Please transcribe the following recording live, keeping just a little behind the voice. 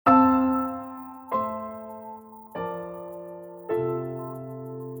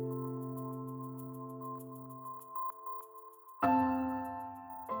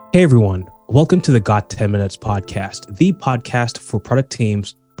Hey everyone, welcome to the Got 10 Minutes podcast, the podcast for product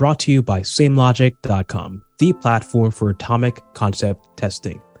teams brought to you by SameLogic.com, the platform for atomic concept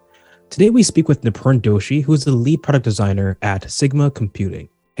testing. Today we speak with Nipurn Doshi, who is the lead product designer at Sigma Computing.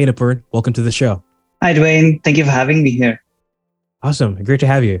 Hey Nipurn, welcome to the show. Hi, Dwayne. Thank you for having me here. Awesome, great to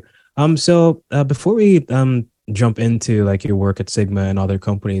have you. Before we jump into like your work at Sigma and other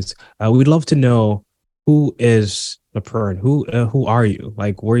companies, we'd love to know who is Nipurn? Who are you?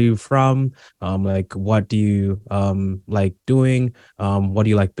 Like, where are you from? Like, what do you like doing? What do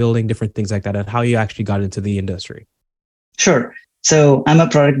you like building? Different things like that, and how you actually got into the industry. Sure. So I'm a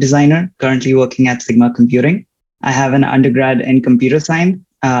product designer currently working at Sigma Computing. I have an undergrad in computer science,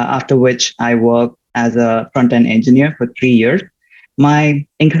 after which I worked as a front-end engineer for 3 years. My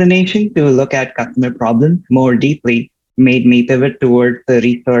inclination to look at customer problems more deeply made me pivot towards the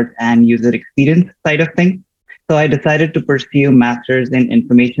research and user experience side of things. So I decided to pursue master's in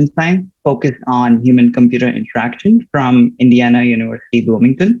information science, focused on human-computer interaction from Indiana University,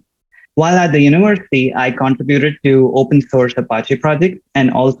 Bloomington. While at the university, I contributed to open source Apache projects and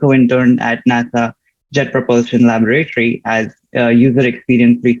also interned at NASA Jet Propulsion Laboratory as a user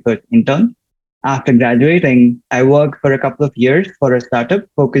experience research intern. After graduating, I worked for a couple of years for a startup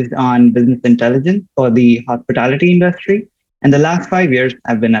focused on business intelligence for the hospitality industry. And the last 5 years,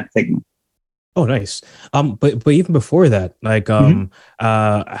 I've been at Sigma. Oh, nice. But even before that, like, Mhm.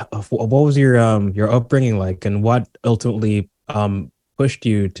 what was your upbringing like, and what ultimately pushed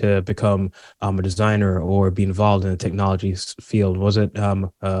you to become a designer or be involved in the technology field? Was it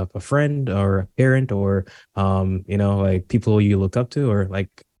a friend or a parent or like people you looked up to, or like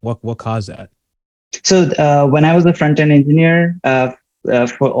what caused that? So when I was a front-end engineer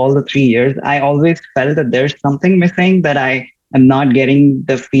for all the 3 years, I always felt that there's something missing, that I am not getting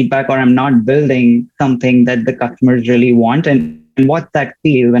the feedback or I'm not building something that the customers really want. And what's that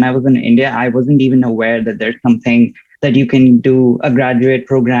feel? When I was in India, I wasn't even aware that there's something that you can do a graduate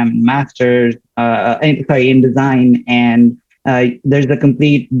program in masters, in design, and there's a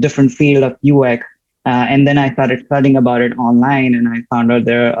complete different field of UX. And then I started studying about it online, and I found out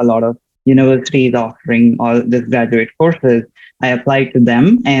there are a lot of universities offering all these graduate courses. I applied to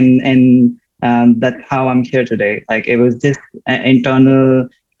them, and that's how I'm here today. Like, it was just an internal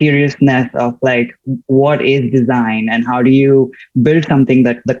seriousness of like, what is design and how do you build something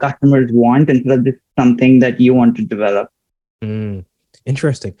that the customers want instead of just something that you want to develop. Mm,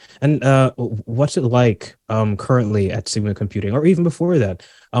 interesting. And what's it like currently at Sigma Computing, or even before that?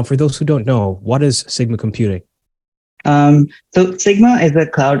 For those who don't know, what is Sigma Computing? So Sigma is a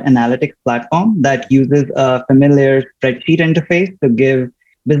cloud analytics platform that uses a familiar spreadsheet interface to give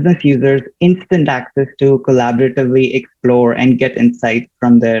business users instant access to collaboratively explore and get insights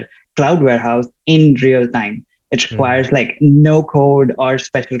from their cloud warehouse in real time. It Mm, requires like no code or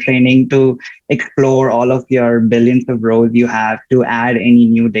special training to explore all of your billions of rows you have, to add any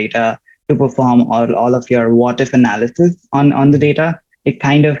new data, to perform all of your what if analysis on the mm, data. It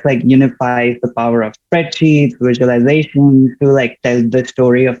kind of like unifies the power of spreadsheets, visualizations to like tell the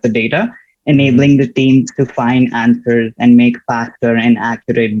story of the data, mm. enabling the teams to find answers and make faster and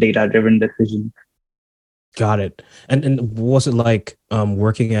accurate data driven decisions. Got it. And what was it like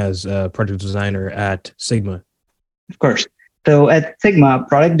working as a product designer at Sigma? Of course. So at Sigma,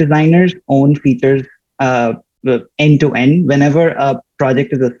 product designers own features uh, end to end. Whenever a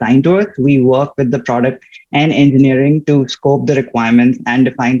project is assigned to us, we work with the product and engineering to scope the requirements and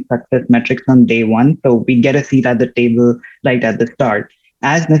define success metrics on day one. So we get a seat at the table right at the start.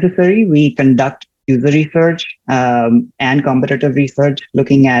 As necessary, we conduct user research and competitive research,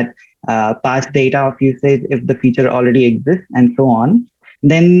 looking at past data of usage if the feature already exists and so on.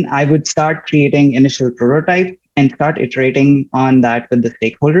 Then I would start creating initial prototypes and start iterating on that with the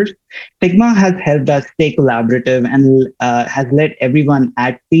stakeholders. Figma has helped us stay collaborative and has let everyone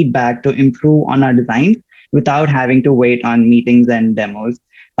add feedback to improve on our designs without having to wait on meetings and demos.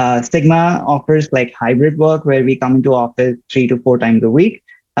 Sigma offers like hybrid work where we come into office 3 to 4 times a week.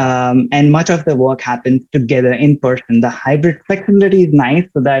 And much of the work happens together in person. The hybrid flexibility is nice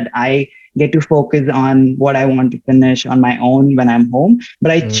so that I get to focus on what I want to finish on my own when I'm home.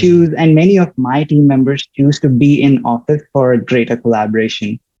 But I Mm, choose, and many of my team members choose to be in office for greater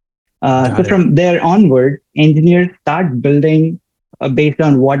collaboration. So got it. from there onward, engineers start building based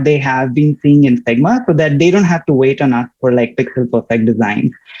on what they have been seeing in Figma, so that they don't have to wait on us for like pixel perfect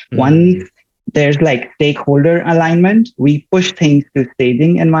designs. Once Mm, there's like stakeholder alignment, we push things to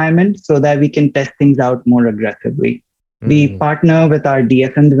staging environment so that we can test things out more aggressively. We Mm, partner with our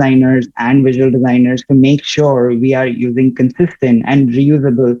DSM designers and visual designers to make sure we are using consistent and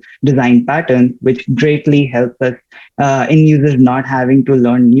reusable design patterns, which greatly helps us in users not having to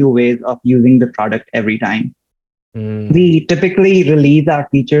learn new ways of using the product every time. mm, We typically release our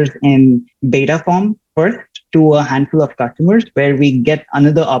features in beta form first to a handful of customers where we get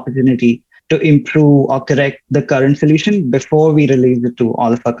another opportunity to improve or correct the current solution before we release it to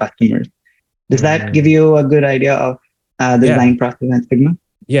all of our customers. Does that give mm. you a good idea of the Yeah. design process at Figma?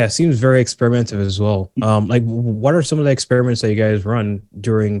 Yeah, it seems very experimental as well. Like what are some of the experiments that you guys run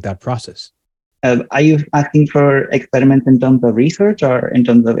during that process? Are you asking for experiments in terms of research or in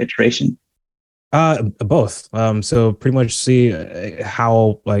terms of iteration? Both. So pretty much see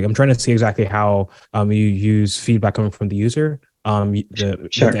how like I'm trying to see exactly how you use feedback coming from the user. The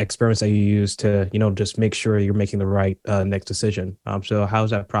Sure. experiments that you use to just make sure you're making the right next decision. So how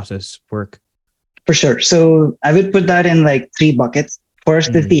does that process work? For sure. So I would put that in like three buckets.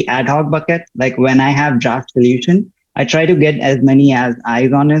 First is Mm-hmm. the ad hoc bucket. Like when I have draft solution, I try to get as many as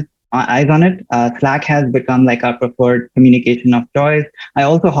eyes on it. Slack has become like our preferred communication of choice. I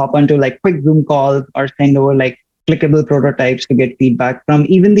also hop onto like quick Zoom calls or send over like clickable prototypes to get feedback from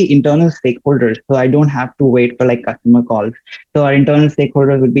even the internal stakeholders. So I don't have to wait for like customer calls. So our internal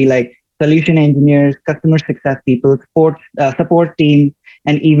stakeholders would be like solution engineers, customer success people, support teams,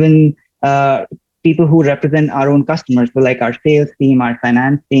 and even uh, people who represent our own customers. So like our sales team, our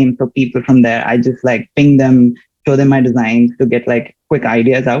finance team. So people from there, I just like ping them, show them my designs to get like quick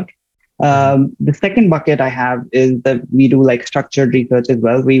ideas out. Mm-hmm. The second bucket I have is that we do like structured research as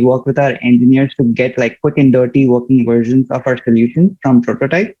well. We work with our engineers to get like quick and dirty working versions of our solutions from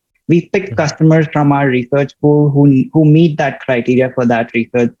prototype. We pick Mm-hmm. customers from our research pool who meet that criteria for that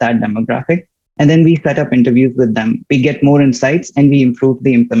research, that demographic. And then we set up interviews with them. We get more insights and we improve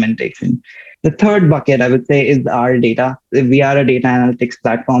the implementation. The third bucket, I would say, is our data. We are a data analytics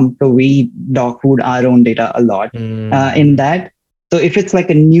platform, so we dog food our own data a lot. In Mm-hmm. that, so if it's like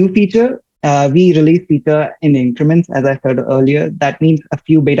a new feature, we release feature in increments, as I said earlier. That means a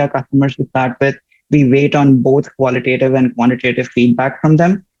few beta customers to start with. We wait on both qualitative and quantitative feedback from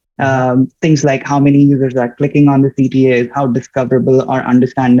them. Mm-hmm. Things like how many users are clicking on the CTAs, how discoverable or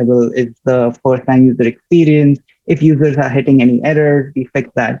understandable is the first time user experience. If users are hitting any errors, we fix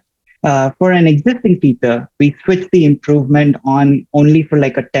that. For an existing feature, we switch the improvement on only for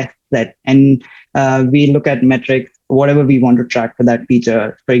like a test set, and we look at metrics, whatever we want to track for that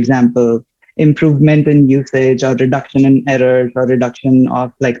feature. For example, improvement in usage or reduction in errors or reduction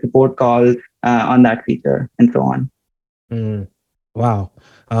of like support calls on that feature and so on. Mm. Wow.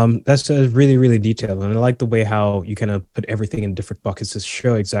 That's really, really detailed. And I like the way how you kind of put everything in different buckets to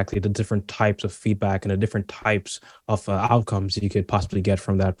show exactly the different types of feedback and the different types of outcomes that you could possibly get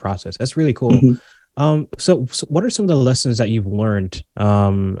from that process. That's really cool. Mhm. So what are some of the lessons that you've learned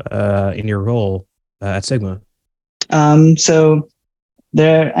in your role at Sigma? So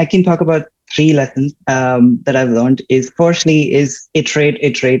there I can talk about three lessons that I've learned. Is firstly is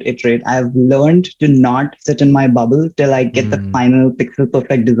iterate. I've learned to not sit in my bubble till I get the Mm, final pixel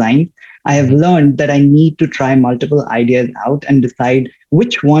perfect design. I have mhm, learned that I need to try multiple ideas out and decide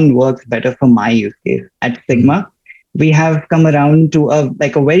which one works better for my use case. At mhm, Sigma, we have come around to a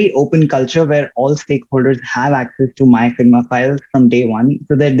very open culture where all stakeholders have access to my Figma files from day one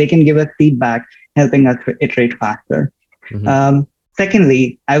so that they can give us feedback, helping us iterate faster. mhm, um,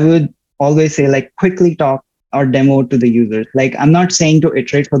 Secondly, I would always say like quickly talk or demo to the users. Like I'm not saying to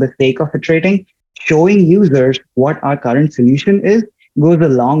iterate for the sake of iterating. Showing users what our current solution is goes a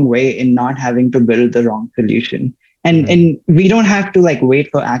long way in not having to build the wrong solution. mhm, And we don't have to like wait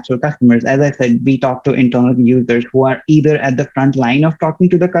for actual customers. As I said, we talk to internal users who are either at the front line of talking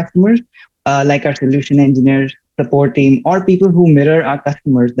to the customers, like our solution engineers, support team, or people who mirror our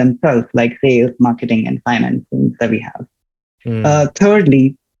customers themselves, like sales, marketing, and finance teams that we have. mm,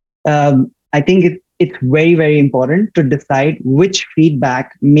 Thirdly, I think it's very, very important to decide which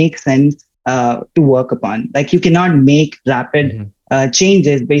feedback makes sense to work upon. Like you cannot make rapid mhm,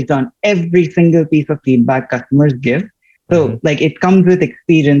 changes based on every single piece of feedback customers give. So mhm, like it comes with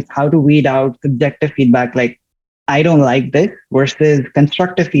experience how to weed out subjective feedback like I don't like this versus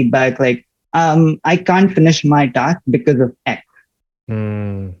constructive feedback like I can't finish my task because of X.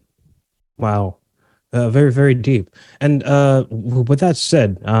 mm. Wow. Very, very deep. And with that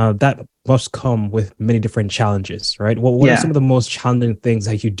said, that must come with many different challenges, right? What are some Yeah. of the most challenging things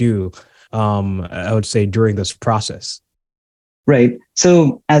that you do, I would say, during this process? Right.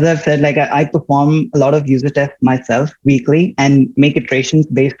 So as I've said, like I perform a lot of user tests myself weekly and make iterations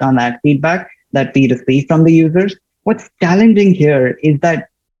based on that feedback that we receive from the users. What's challenging here is that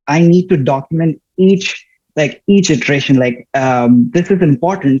I need to document each like each iteration, like this is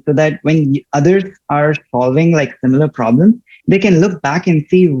important so that when others are solving like similar problems, they can look back and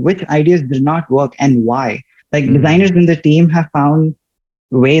see which ideas did not work and why. Like Mm, designers in the team have found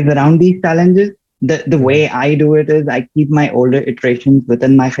ways around these challenges. The mhm, way I do it is I keep my older iterations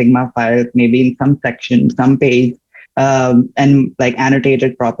within my Figma files, maybe in some section, some page, and like annotate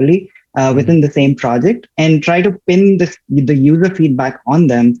it properly mhm, within the same project, and try to pin the user feedback on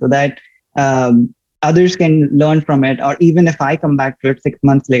them so that others can learn from it. Or even if I come back to it 6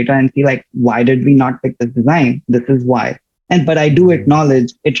 months later and see like, why did we not pick this design? This is why. And but I do mhm,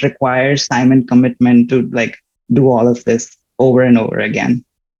 acknowledge it requires time and commitment to like do all of this over and over again.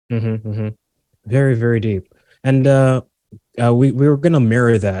 mhm, mhm. Very, very deep. And we were gonna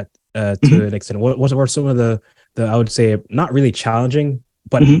mirror that to Mhm, an extent. What were some of the I would say not really challenging,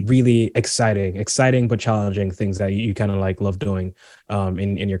 but mhm. really exciting but challenging things that you kind of like love doing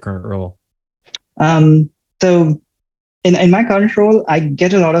in your current role? So in my current role, I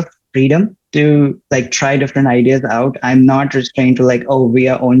get a lot of freedom to like try different ideas out. I'm not restrained to like, oh, we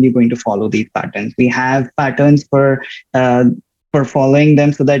are only going to follow these patterns. We have patterns uh, for following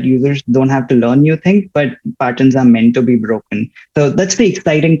them so that users don't have to learn new things, but patterns are meant to be broken. So that's the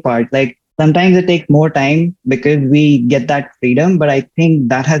exciting part. Like sometimes it takes more time because we get that freedom, but I think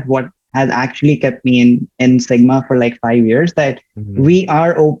that has what has actually kept me in Sigma for like 5 years, that Mhm, we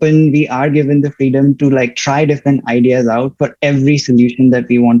are open, we are given the freedom to like try different ideas out for every solution that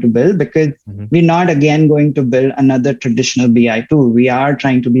we want to build, because mhm, we're not again going to build another traditional BI tool. We are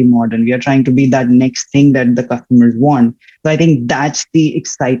trying to be modern, we are trying to be that next thing that the customers want. So I think that's the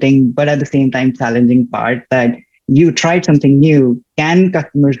exciting but at the same time challenging part, that you tried something new. Can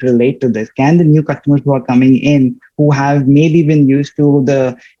customers relate to this? Can the new customers who are coming in, who have maybe been used to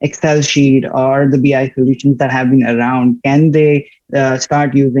the Excel sheet or the BI solutions that have been around, can they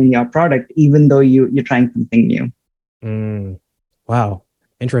start using your product even though you're trying something new? mm. Wow,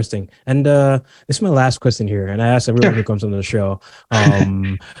 interesting. And this is my last question here, and I ask everyone who Sure. comes on the show,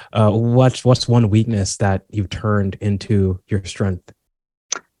 what's one weakness that you've turned into your strength?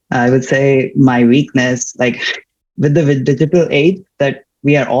 I would say my weakness, like with digital age, that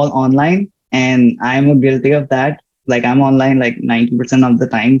we are all online, and I'm guilty of that. Like I'm online like 90% of the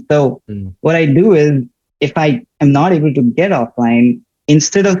time. So Mm, what I do is, if I am not able to get offline,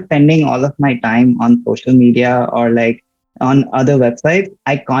 instead of spending all of my time on social media or like on other websites,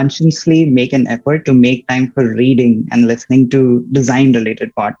 I consciously make an effort to make time for reading and listening to design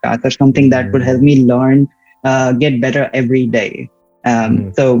related podcasts, or something that would help mm, me learn, get better every day.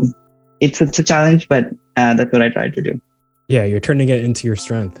 mhm. So it's a challenge, but that's what I try to do. Yeah, you're turning it into your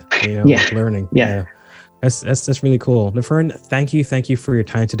strength, Yeah, like learning. yeah, Yeah. That's really cool. Nipurn, thank you for your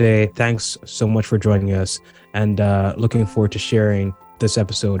time today. Thanks so much for joining us, and looking forward to sharing this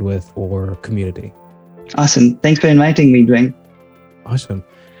episode with our community. awesome. Thanks for inviting me, Dwayne. Awesome.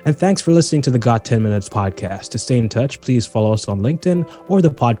 And thanks for listening to the Got 10 Minutes podcast. To stay in touch, please follow us on LinkedIn or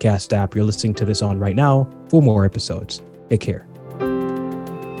the podcast app you're listening to this on right now for more episodes. Take care.